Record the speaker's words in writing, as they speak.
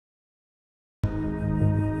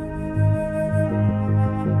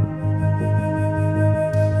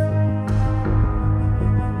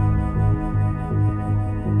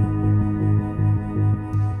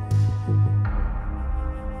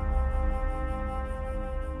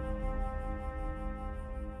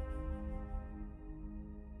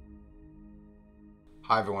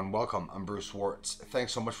Hi everyone, welcome. I'm Bruce Swartz.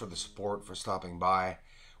 Thanks so much for the support, for stopping by.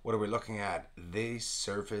 What are we looking at? The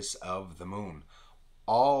surface of the moon.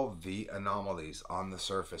 All the anomalies on the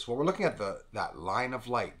surface. Well, we're looking at that line of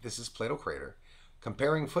light. This is Plato Crater.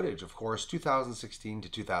 Comparing footage, of course, 2016 to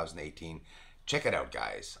 2018. Check it out,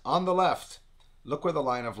 guys. On the left, look where the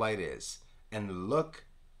line of light is. And look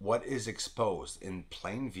what is exposed in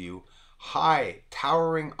plain view. High,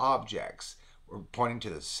 towering objects. We're pointing to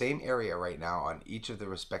the same area right now on each of the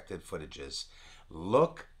respective footages.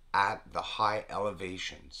 Look at the high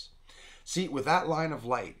elevations. See, with that line of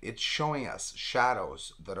light, it's showing us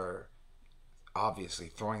shadows that are obviously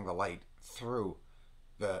throwing the light through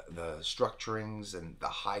the structurings and the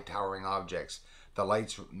high towering objects. The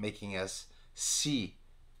light's making us see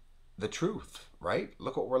the truth, right?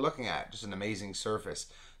 Look what we're looking at. Just an amazing surface.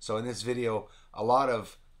 So in this video, a lot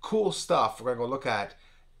of cool stuff we're going to go look at.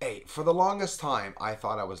 Hey, for the longest time, I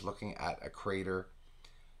thought I was looking at a crater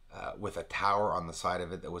with a tower on the side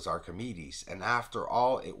of it that was Archimedes. And after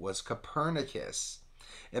all, it was Copernicus.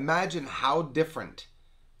 Imagine how different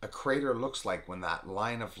a crater looks like when that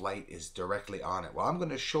line of light is directly on it. Well, I'm going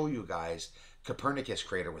to show you guys Copernicus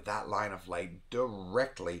Crater with that line of light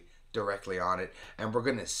directly on it. And we're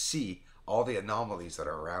going to see all the anomalies that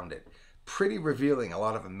are around it. Pretty revealing, a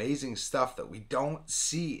lot of amazing stuff that we don't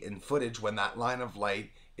see in footage when that line of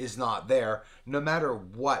light is not there, no matter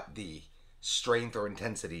what the strength or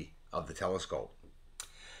intensity of the telescope.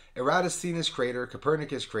 Eratosthenes Crater,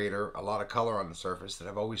 Copernicus Crater, a lot of color on the surface that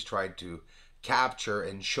I've always tried to capture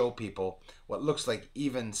and show people what looks like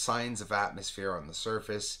even signs of atmosphere on the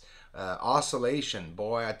surface. Oscillation,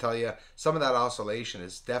 boy, I tell you, some of that oscillation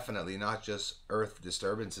is definitely not just Earth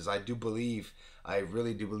disturbances. I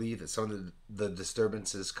really do believe that some of the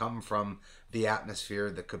disturbances come from the atmosphere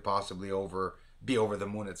that could possibly be over the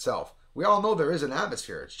moon itself. We all know there is an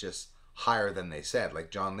atmosphere, it's just higher than they said,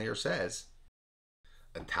 like John Lear says.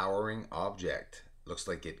 A towering object. Looks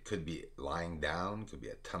like it could be lying down, could be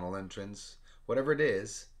a tunnel entrance, whatever it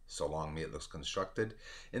is, so long may it looks constructed.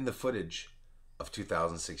 In the footage of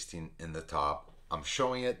 2016 in the top, I'm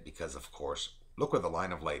showing it because, of course, look where the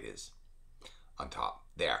line of light is on top.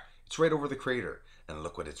 There. It's right over the crater, and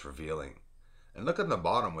look what it's revealing. And look at the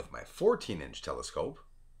bottom with my 14-inch telescope,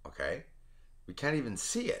 okay? We can't even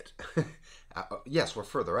see it. Yes, we're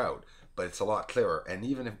further out, but it's a lot clearer. And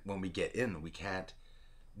even when we get in, we can't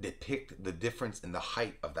depict the difference in the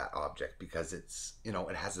height of that object because it's,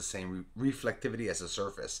 it has the same reflectivity as the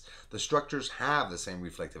surface. The structures have the same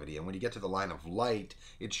reflectivity, and when you get to the line of light,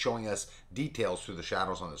 it's showing us details through the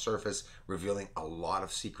shadows on the surface, revealing a lot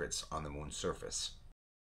of secrets on the moon's surface.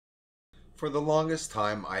 For the longest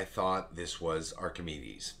time, I thought this was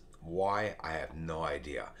Archimedes. Why? I have no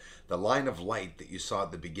idea. The line of light that you saw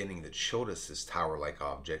at the beginning that showed us this tower-like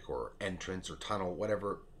object or entrance or tunnel,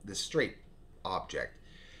 whatever, this straight object,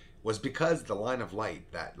 was because the line of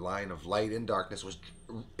light, that line of light and darkness, was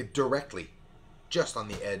directly just on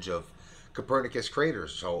the edge of Copernicus Crater.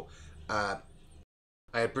 So I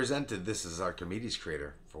had presented this as Archimedes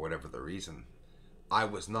Crater for whatever the reason. I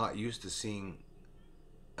was not used to seeing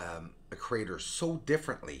a crater so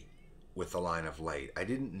differently with the line of light. I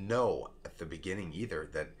didn't know at the beginning either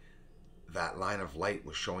that that line of light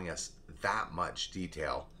was showing us that much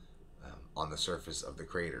detail on the surface of the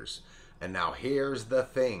craters. And now here's the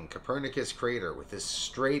thing, Copernicus Crater with this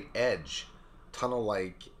straight edge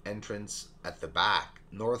tunnel-like entrance at the back,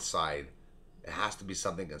 north side. It has to be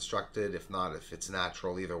something constructed, if not, if it's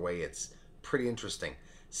natural. Either way, it's pretty interesting.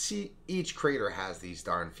 See, each crater has these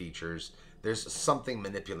darn features. There's something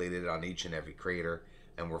manipulated on each and every crater,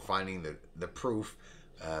 and we're finding the proof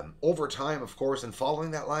over time, of course, and following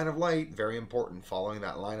that line of light. Very important, following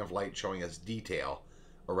that line of light, showing us detail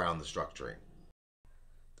around the structuring.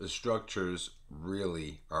 The structures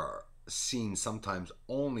really are seen sometimes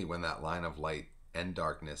only when that line of light and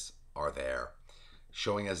darkness are there,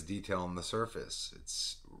 showing us detail on the surface.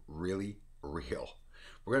 It's really real.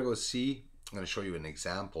 We're going to go see, I'm going to show you an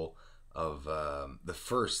example of the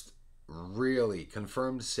first really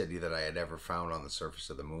confirmed city that I had ever found on the surface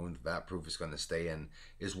of the moon. That proof is going to stay in,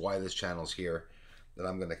 is why this channel's here, that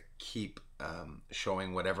I'm going to keep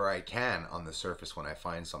showing whatever I can on the surface when I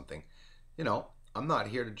find something. I'm not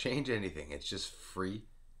here to change anything. It's just free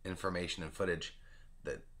information and footage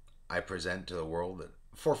that I present to the world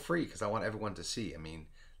for free because I want everyone to see. I mean,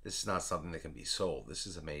 this is not something that can be sold. This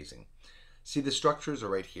is amazing. See, the structures are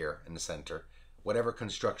right here in the center. Whatever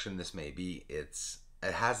construction this may be, it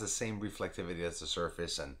has the same reflectivity as the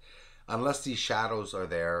surface, and unless these shadows are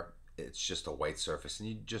there, it's just a white surface, and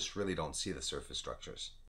you just really don't see the surface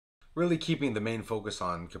structures. Really keeping the main focus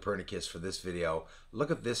on Copernicus for this video,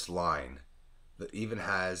 look at this line. that even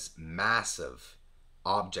has massive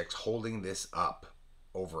objects holding this up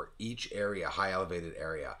over each area, high elevated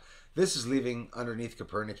area. This is leaving underneath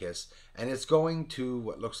Copernicus, and it's going to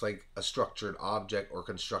what looks like a structured object or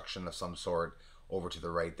construction of some sort over to the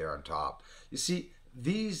right there on top. You see,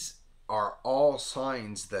 these are all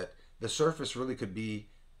signs that the surface really could be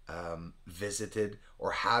visited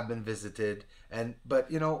or have been visited. But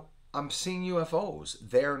you know, I'm seeing UFOs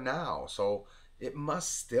there now, so it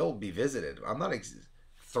must still be visited. I'm not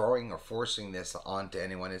throwing or forcing this onto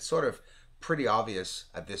anyone. It's sort of pretty obvious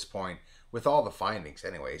at this point with all the findings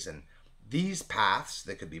anyways. And these paths,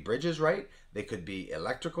 they could be bridges, right? They could be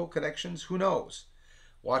electrical connections, who knows?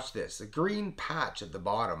 Watch this. The green patch at the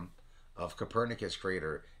bottom of Copernicus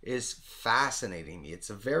Crater is fascinating me. It's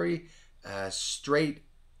a very straight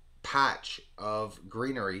patch of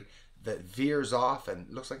greenery that veers off and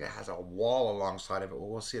looks like it has a wall alongside of it.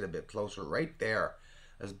 We'll see it a bit closer right there.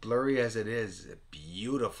 As blurry as it is,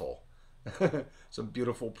 beautiful. Some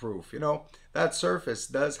beautiful proof. You know, that surface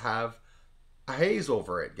does have a haze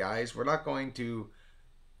over it, guys. We're not going to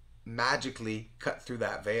magically cut through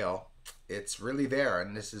that veil. It's really there,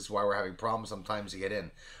 and this is why we're having problems sometimes to get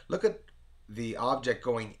in. Look at the object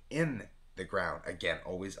going in the ground. Again,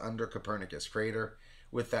 always under Copernicus Crater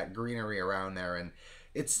with that greenery around there. And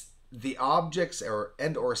it's the objects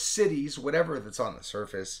or cities, whatever that's on the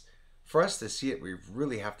surface. For us to see it, we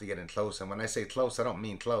really have to get in close. And when I say close, I don't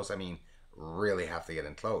mean close. I mean really have to get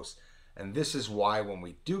in close. And this is why when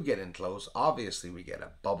we do get in close, obviously we get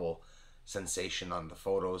a bubble sensation on the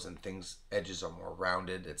photos and things, edges are more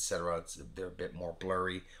rounded, etc. They're a bit more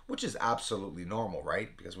blurry, which is absolutely normal,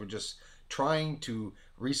 right? Because we're just trying to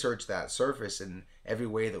research that surface in every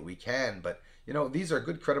way that we can. But you know, these are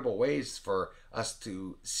good, credible ways for us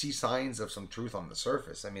to see signs of some truth on the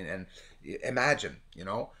surface. I mean, and imagine, you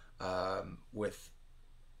know, with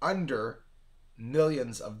under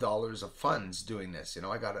millions of dollars of funds doing this. You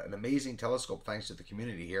know, I got an amazing telescope thanks to the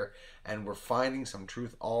community here, and we're finding some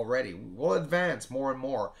truth already. We'll advance more and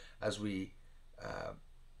more as we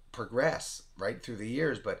progress right through the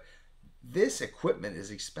years, but this equipment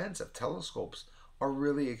is expensive. Telescopes are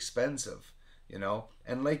really expensive, you know,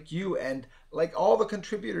 and like you and like all the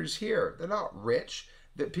contributors here, they're not rich.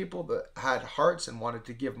 The people that had hearts and wanted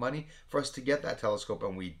to give money for us to get that telescope,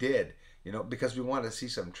 and we did, you know, because we wanted to see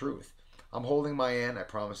some truth. I'm holding my end. I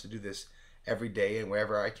promise to do this every day and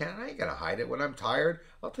wherever I can. I ain't gonna hide it. When I'm tired,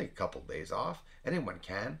 I'll take a couple days off. Anyone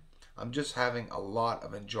can. I'm just having a lot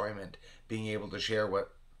of enjoyment being able to share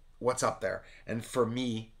what's up there. And for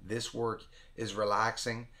me, this work is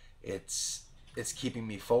relaxing. It's keeping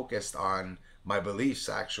me focused on my beliefs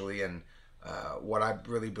actually, and what I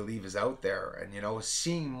really believe is out there. And you know,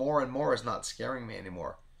 seeing more and more is not scaring me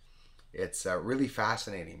anymore. It's really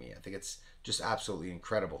fascinating me. I think it's just absolutely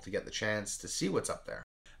incredible to get the chance to see what's up there.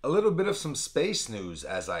 A little bit of some space news,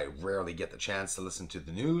 as I rarely get the chance to listen to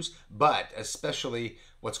the news, but especially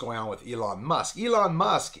what's going on with Elon Musk. Elon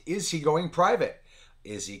Musk, is he going private?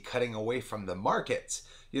 Is he cutting away from the markets?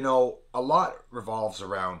 You know, a lot revolves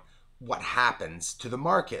around what happens to the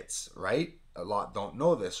markets, right? A lot don't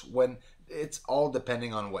know this. When it's all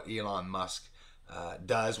depending on what Elon Musk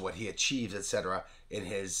does, what he achieves, etc., in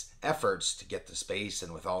his efforts to get to space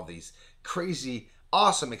and with all these crazy,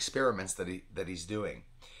 awesome experiments that he's doing.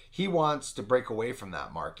 He wants to break away from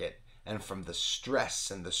that market and from the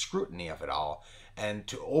stress and the scrutiny of it all, and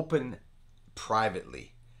to open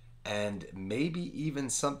privately, and maybe even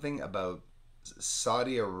something about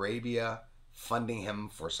Saudi Arabia funding him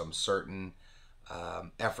for some certain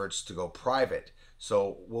efforts to go private.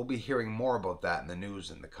 So we'll be hearing more about that in the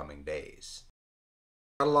news in the coming days.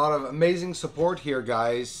 Got a lot of amazing support here,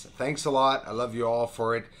 guys. Thanks a lot. I love you all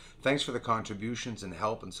for it. Thanks for the contributions and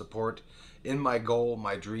help and support in my goal,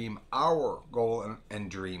 my dream, our goal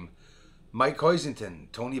and dream. Mike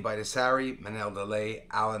Hoisington, Tony Bidesari, Manel DeLay,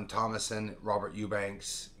 Alan Thomason, Robert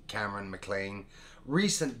Eubanks, Cameron McLean.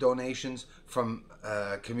 Recent donations from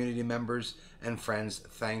community members and friends.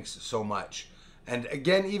 Thanks so much. And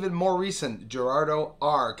again, even more recent, Gerardo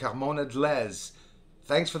R. Carmona Dlez.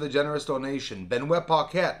 Thanks for the generous donation. Benoit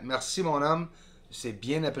Paquette, merci mon homme. C'est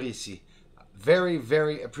bien apprécié. Very,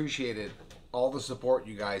 very appreciated. All the support,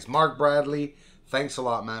 you guys. Mark Bradley, thanks a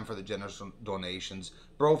lot, man, for the generous donations.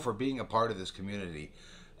 Bro, for being a part of this community.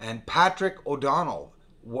 And Patrick O'Donnell,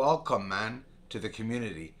 welcome, man, to the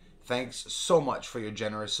community. Thanks so much for your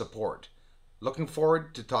generous support. Looking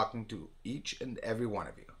forward to talking to each and every one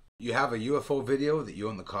of you. You have a UFO video that you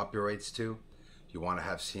own the copyrights to, you want to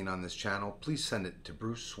have seen on this channel, please send it to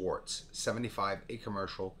Bruce Swartz,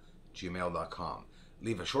 75acommercial@gmail.com.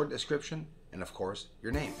 Leave a short description and, of course,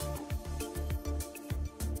 your name.